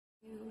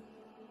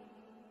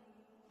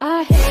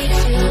I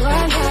hate you,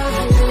 I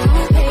love you,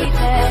 hate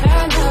that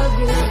I love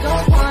you,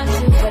 don't want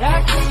to, but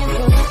I can't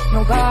put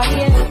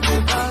nobody else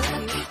above you.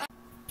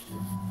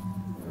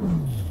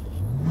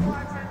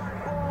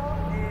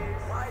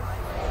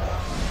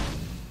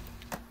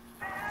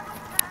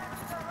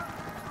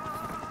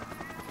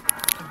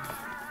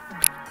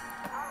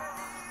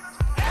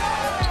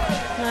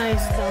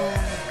 Nice dog.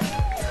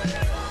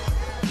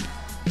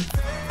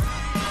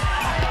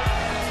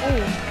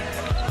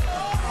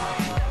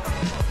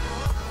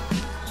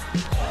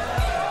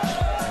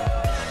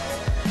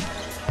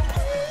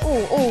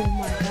 Oh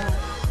my god.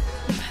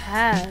 The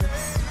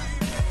pass.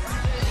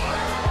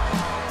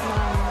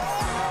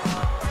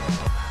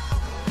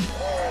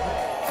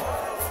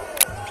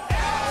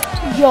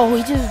 Nice. Yo,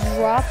 he just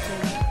dropped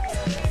it.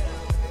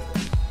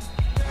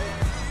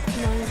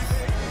 Nice.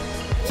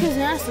 He's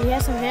nasty. He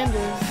has some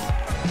handles.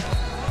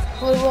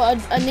 Well,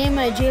 a name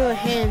like Jaylen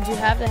hands, you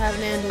have to have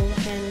handles.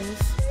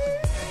 Nice.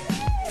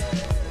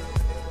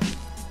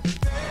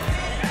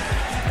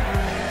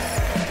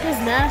 He's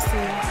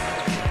nasty.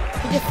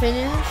 He just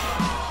finish.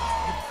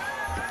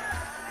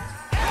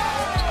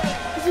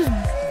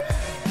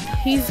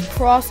 He's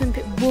crossing,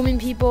 booming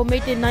people,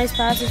 making nice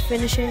passes,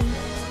 finishing.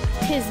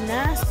 He's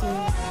nasty.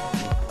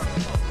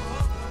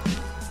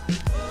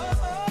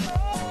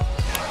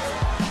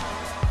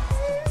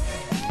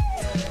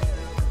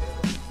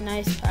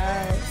 Nice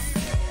pass.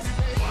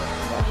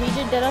 Well, he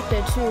did that up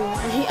there too.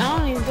 And I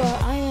don't even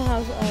know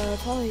how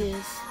tall he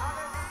is.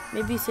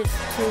 Maybe 6'2",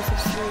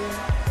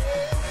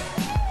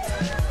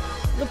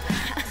 6'3". The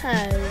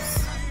pass.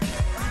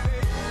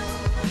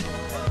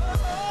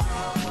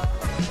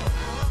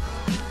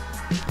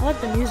 I like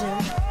the music.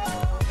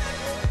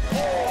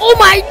 Oh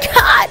my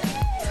god!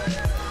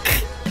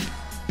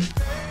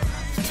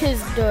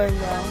 Tis doing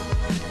well.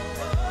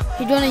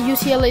 He doing a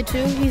UCLA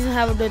too? He's gonna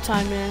have a good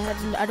time, man.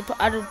 I had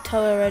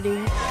tell her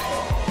already.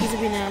 He's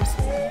gonna be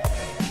nasty.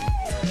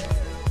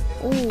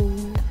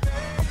 Ooh.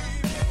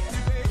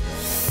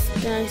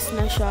 Nice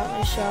shot,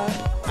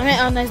 I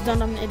mean, nice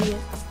done, I'm an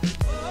idiot.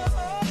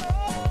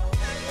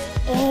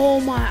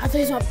 Oh my, I thought he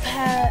was gonna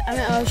pass. I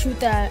mean, I'll shoot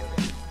that.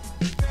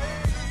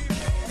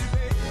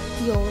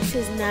 Yo, this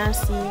is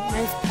nasty.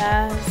 Nice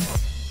pass.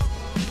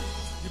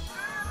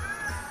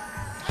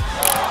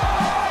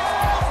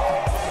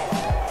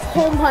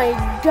 Oh my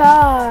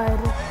god.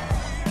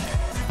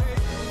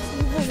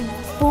 He just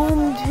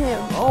boomed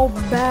him. Oh,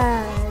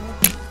 bad.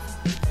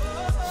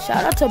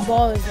 Shout out to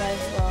Kokeboyalex,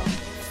 bro.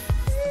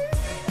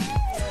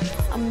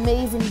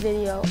 Amazing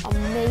video.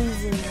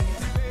 Amazing.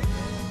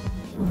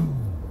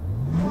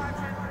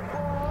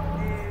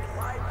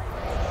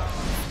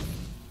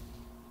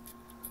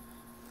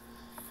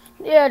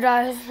 Yeah,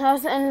 guys, that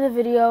was the end of the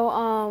video.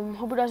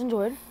 Hope you guys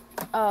enjoyed.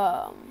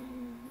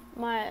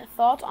 My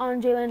thoughts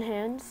on Jaylen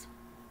hands.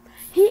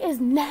 He is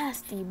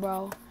nasty,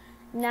 bro.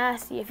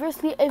 Nasty. If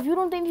you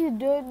don't think he's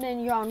good, then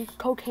you're on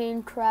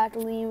cocaine, crack,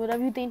 lean,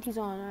 whatever you think he's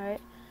on. All right.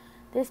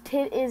 This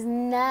kid is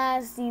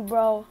nasty,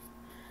 bro.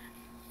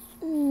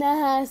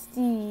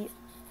 Nasty.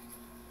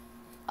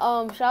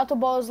 Shout out to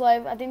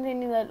Kokeboyalex. I think they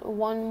need like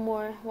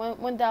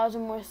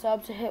 1,000 more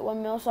subs to hit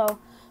 1 mil. So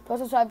go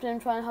subscribe to him.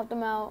 Try and help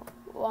them out.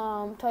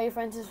 Tell your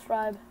friends to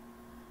subscribe.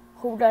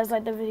 Hope you guys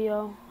liked the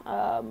video.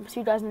 See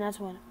you guys in the next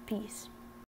one. Peace.